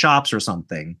or the shops or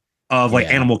something of like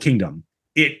Animal Kingdom.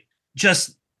 It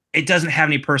doesn't have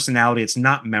any personality. It's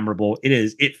not memorable.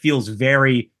 It feels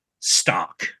very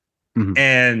stock. Mm-hmm.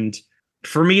 And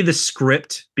for me, the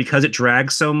script, because it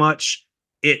drags so much,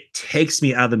 it takes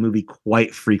me out of the movie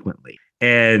quite frequently.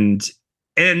 And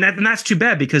that's too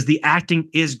bad because the acting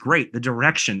is great. The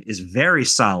direction is very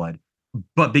solid.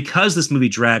 But because this movie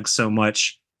drags so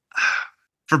much,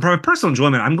 for my personal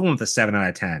enjoyment, I'm going with a 7 out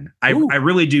of 10. I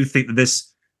really do think that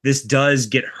this does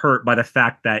get hurt by the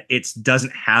fact that it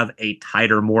doesn't have a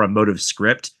tighter, more emotive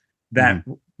script that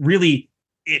really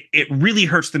it really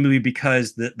hurts the movie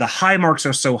because the high marks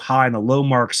are so high and the low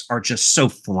marks are just so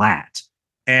flat.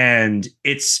 And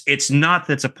it's not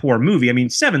that it's a poor movie. I mean,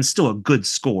 7's still a good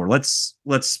score. Let's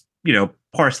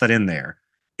parse that in there.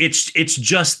 It's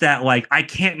just that, like, I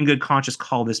can't in good conscience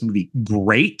call this movie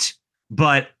great,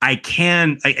 but I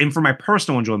can, and for my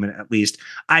personal enjoyment at least,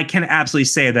 I can absolutely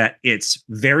say that it's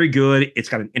very good. It's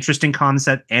got an interesting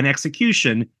concept and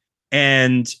execution,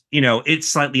 and it's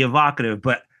slightly evocative,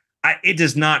 but it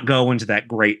does not go into that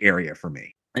great area for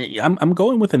me. I'm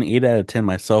going with an 8 out of 10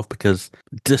 myself because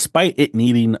despite it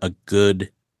needing a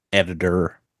good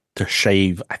editor to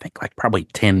shave, I think, like, probably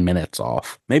 10 minutes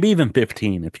off, maybe even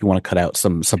 15 if you want to cut out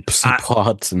some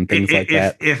plots and things like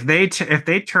that. If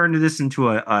they turned this into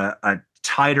a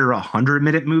tighter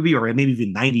 100-minute movie, or maybe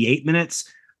even 98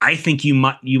 minutes, I think you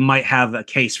might have a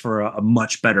case for a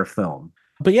much better film.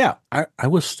 But yeah, I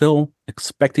was still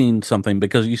expecting something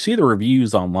because you see the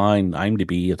reviews online,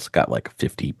 IMDb, it's got like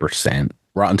 50%.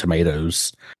 Rotten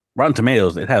Tomatoes,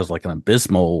 it has like an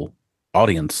abysmal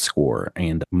audience score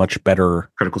and much better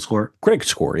critic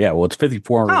score. Yeah, well, it's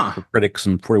 54 for critics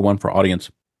and 41 for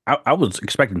audience. I was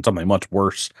expecting something much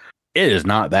worse. It is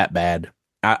not that bad.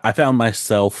 I found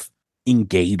myself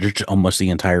engaged almost the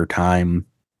entire time.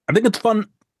 I think it's a fun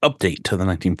update to the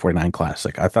 1949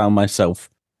 classic. I found myself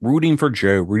rooting for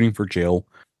Joe, rooting for Jill.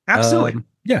 Absolutely.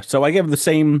 Yeah, so I gave the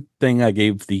same thing I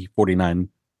gave the 49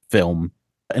 film,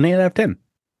 an 8 out of 10.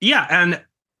 Yeah, and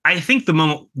I think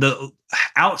the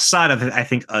outside of it, I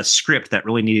think a script that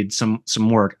really needed some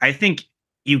work. I think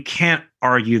you can't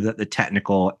argue that the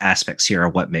technical aspects here are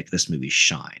what make this movie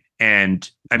shine. And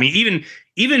I mean,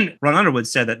 even Ron Underwood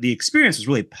said that the experience was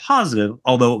really positive,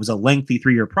 although it was a lengthy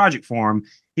 3-year project for him.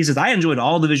 He says, I enjoyed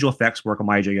all the visual effects work on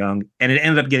Mighty Joe Young, and it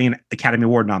ended up getting an Academy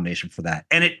Award nomination for that.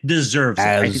 And it deserves it.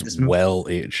 I think this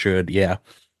movie, it should, yeah.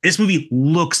 This movie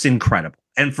looks incredible.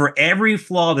 And for every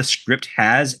flaw the script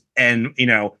has, and,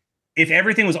 if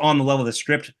everything was on the level of the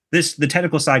script, the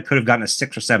technical side could have gotten a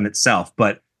 6 or 7 itself.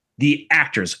 But the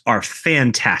actors are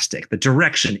fantastic. The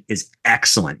direction is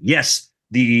excellent. Yes,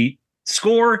 the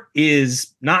score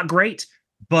is not great,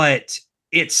 but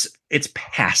it's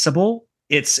passable.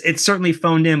 It's certainly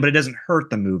phoned in, but it doesn't hurt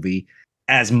the movie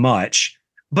as much.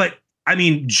 But I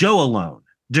mean, Joe alone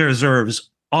deserves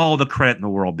all the credit in the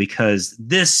world because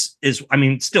this is,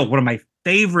 still one of my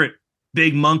favorite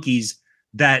big monkeys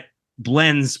that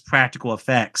blends practical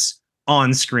effects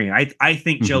on screen. I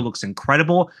think Joe looks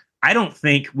incredible. I don't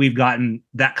think we've gotten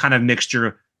that kind of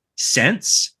mixture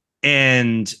since.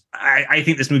 And I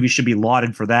think this movie should be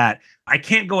lauded for that. I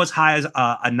can't go as high as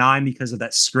a 9 because of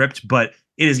that script, but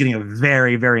it is getting a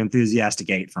very, very enthusiastic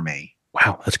 8 for me.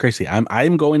 Wow, that's crazy.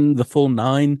 I'm going the full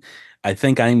 9. I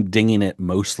think I'm dinging it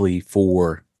mostly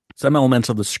for some elements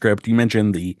of the script. You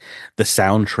mentioned the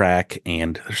soundtrack,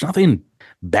 and there's nothing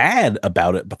bad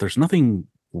about it, but there's nothing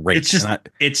great.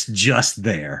 It's just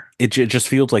there. It just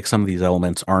feels like some of these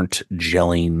elements aren't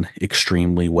gelling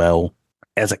extremely well.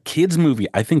 As a kid's movie,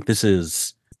 I think this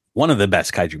is one of the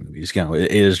best kaiju movies.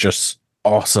 It is just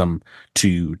awesome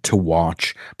to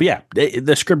watch. But yeah,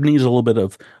 the script needs a little bit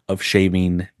of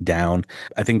shaving down.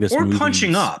 I think this or movie's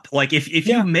punching up. Like if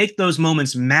you make those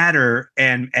moments matter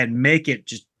and make it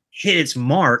just hit its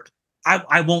mark,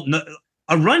 I won't know.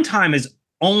 A runtime is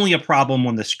only a problem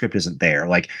when the script isn't there.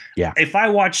 Like if I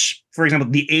watch, for example,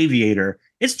 The Aviator,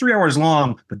 it's 3 hours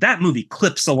long, but that movie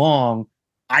clips along.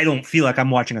 I don't feel like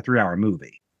I'm watching a 3-hour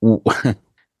movie.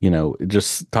 You know,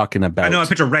 just talking about. I know I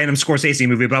picked a random Scorsese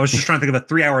movie, but I was just trying to think of a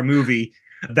 3-hour movie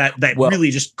that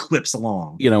really just clips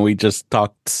along. You know, we just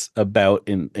talked about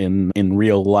in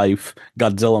real life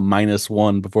Godzilla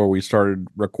 -1 before we started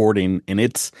recording, and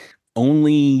it's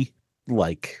only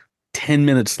like 10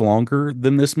 minutes longer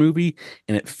than this movie,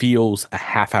 and it feels a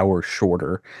half hour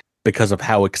shorter because of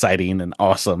how exciting and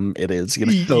awesome it is. You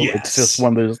know, yes. It's just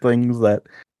one of those things that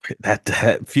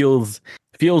feels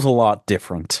a lot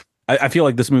different. I feel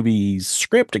like this movie's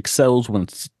script excels when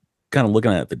it's kind of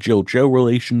looking at the Jill Joe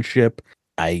relationship.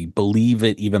 I believe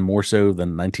it even more so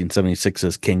than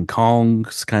 1976's King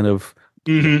Kong's kind of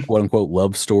quote unquote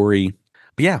love story.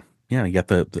 But yeah, you got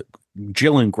the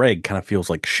Jill and Greg kind of feels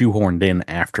like shoehorned in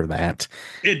after that.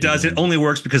 It does. It only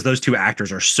works because those two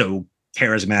actors are so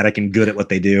charismatic and good at what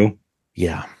they do.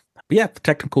 Yeah. But yeah, the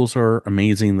technicals are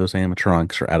amazing. Those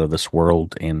animatronics are out of this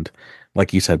world. And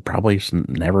like you said, probably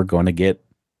never going to get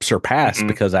surpassed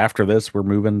because after this, we're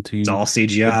moving to it's all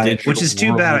CGI, which is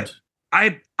too bad.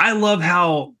 I love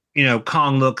how,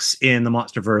 Kong looks in the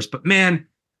Monsterverse, but man,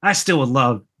 I still would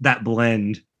love that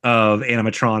blend of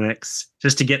animatronics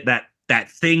just to get that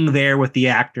thing there with the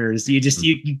actors. You just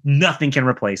nothing can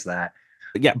replace that.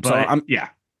 Yeah, but so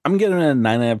I'm getting a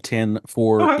 9 out of 10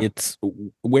 for its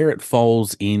where it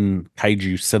falls in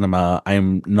kaiju cinema.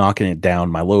 I'm knocking it down.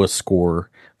 My lowest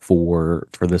score for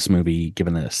this movie,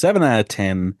 giving it a 7 out of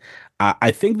 10.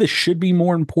 I think this should be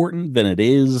more important than it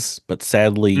is, but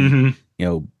sadly,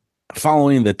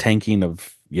 following the tanking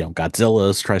of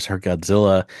Godzilla's TriStar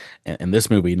Godzilla and this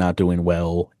movie not doing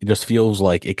well, it just feels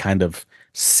like it kind of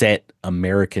set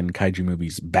American kaiju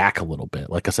movies back a little bit.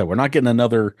 Like I said, we're not getting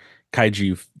another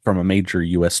kaiju from a major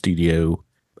US studio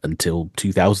until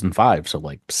 2005, so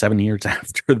like 7 years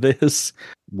after this,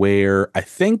 where I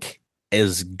think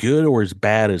as good or as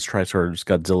bad as TriStar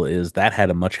Godzilla is, that had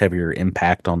a much heavier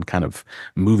impact on kind of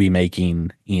movie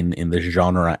making in the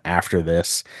genre after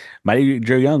this. Mighty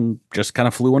Joe Young just kind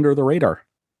of flew under the radar.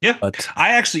 Yeah, but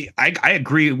I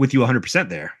agree with you 100%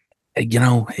 there.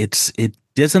 It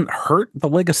doesn't hurt the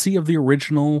legacy of the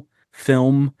original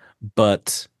film,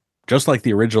 but just like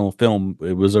the original film,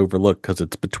 it was overlooked because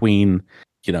it's between,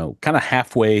 kind of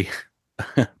halfway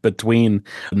between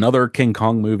another King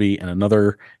Kong movie and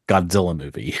another Godzilla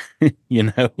movie.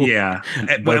 Yeah.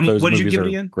 But what did you give it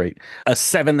again? Great. A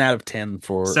 7 out of 10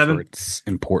 for its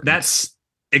importance. That's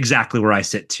exactly where I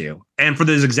sit too. And for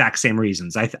those exact same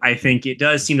reasons. I think it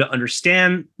does seem to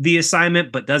understand the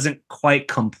assignment, but doesn't quite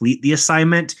complete the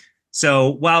assignment. So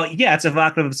while, it's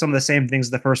evocative of some of the same things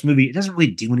as the first movie, it doesn't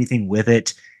really do anything with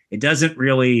it. It doesn't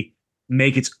really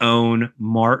make its own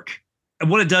mark. And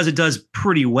what it does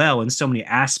pretty well in so many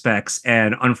aspects.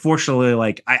 And unfortunately,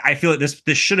 like I feel like this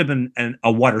should have been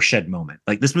a watershed moment.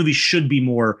 Like this movie should be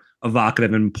more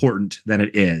evocative and important than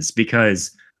it is,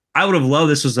 because I would have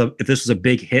loved if this was a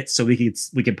big hit, so we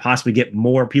could possibly get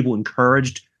more people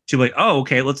encouraged to like, oh,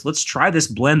 okay, let's try this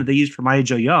blend that they used for Mighty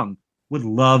Joe Young. Would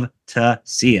love to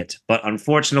see it, but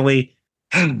unfortunately,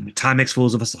 time makes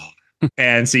fools of us all.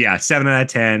 And so 7 out of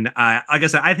 10. Like I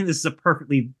said, I think this is a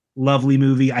perfectly lovely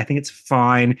movie. I think it's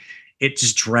fine. It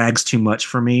just drags too much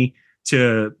for me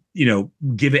to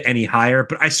give it any higher.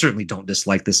 But I certainly don't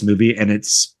dislike this movie, and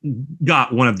it's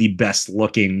got one of the best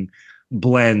looking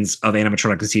blends of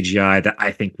animatronic and CGI that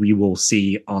I think we will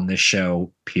see on this show,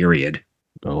 period.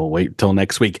 Oh, wait till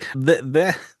next week.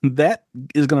 That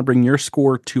is going to bring your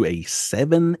score to a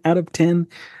 7 out of 10,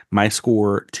 my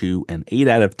score to an 8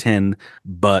 out of 10,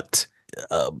 but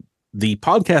the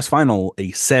podcast final,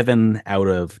 a 7 out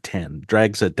of 10,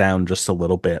 drags it down just a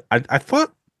little bit. I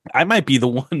thought I might be the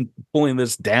one pulling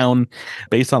this down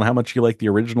based on how much you like the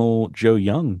original Joe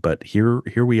Young, but here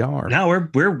we are. Now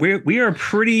we are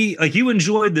pretty, like, you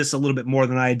enjoyed this a little bit more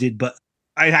than I did, but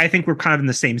I think we're kind of in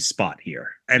the same spot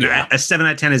here. And a 7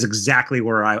 out of 10 is exactly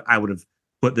where I would have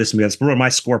put this movie. That's where my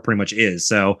score pretty much is.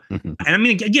 So, and I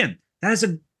mean, again, that is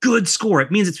a good score.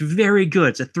 It means it's very good.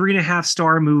 It's a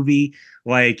 3.5-star movie.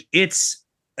 Like, it's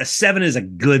a 7 is a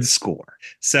good score.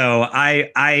 So I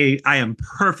am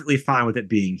perfectly fine with it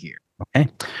being here.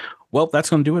 Okay. Well, that's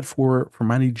going to do it for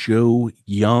Mighty Joe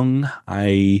Young.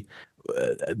 I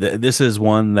This is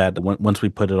one that once we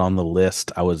put it on the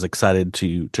list, I was excited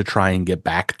to try and get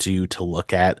back to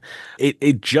look at.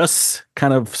 It just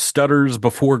kind of stutters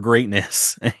before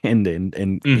greatness, and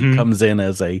it comes in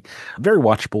as a very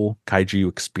watchable kaiju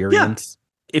experience.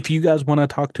 If you guys want to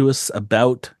talk to us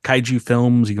about kaiju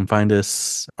films, you can find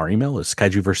us. Our email is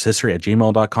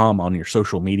kaijuversushistory@gmail.com, on your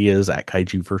social medias at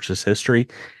kaiju versus history.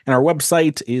 And our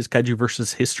website is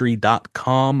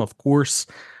kaijuversushistory.com. Of course,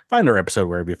 find our episode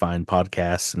wherever you find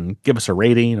podcasts and give us a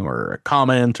rating or a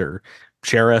comment or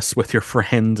share us with your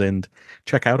friends, and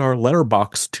check out our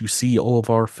letterbox to see all of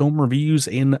our film reviews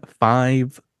in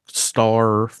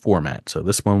 5-star format. So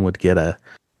this one would get a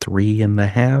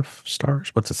 3.5 stars.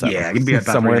 What's it? 7? Yeah, it can be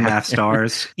about 3.5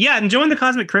 stars. Yeah, and join the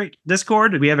Cosmic Crate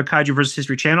Discord. We have a Kaiju versus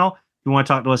History channel. If you want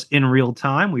to talk to us in real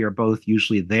time, we are both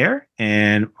usually there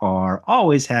and are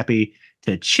always happy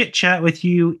to chit chat with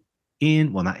you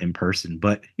not in person,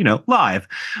 but live.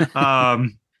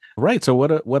 Right. So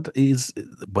what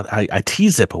I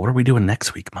tease it, but what are we doing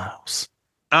next week, Miles?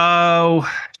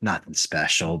 Oh, nothing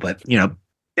special, but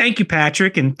thank you,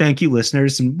 Patrick, and thank you,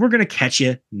 listeners. And we're going to catch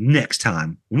you next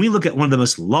time when we look at one of the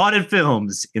most lauded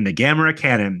films in the Gamera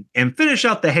canon and finish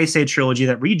out the Heisei trilogy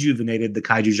that rejuvenated the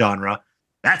kaiju genre.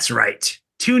 That's right.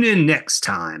 Tune in next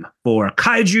time for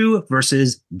Kaiju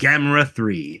versus Gamera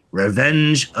 3,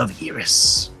 Revenge of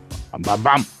Iris. Bam, bam,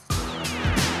 bam.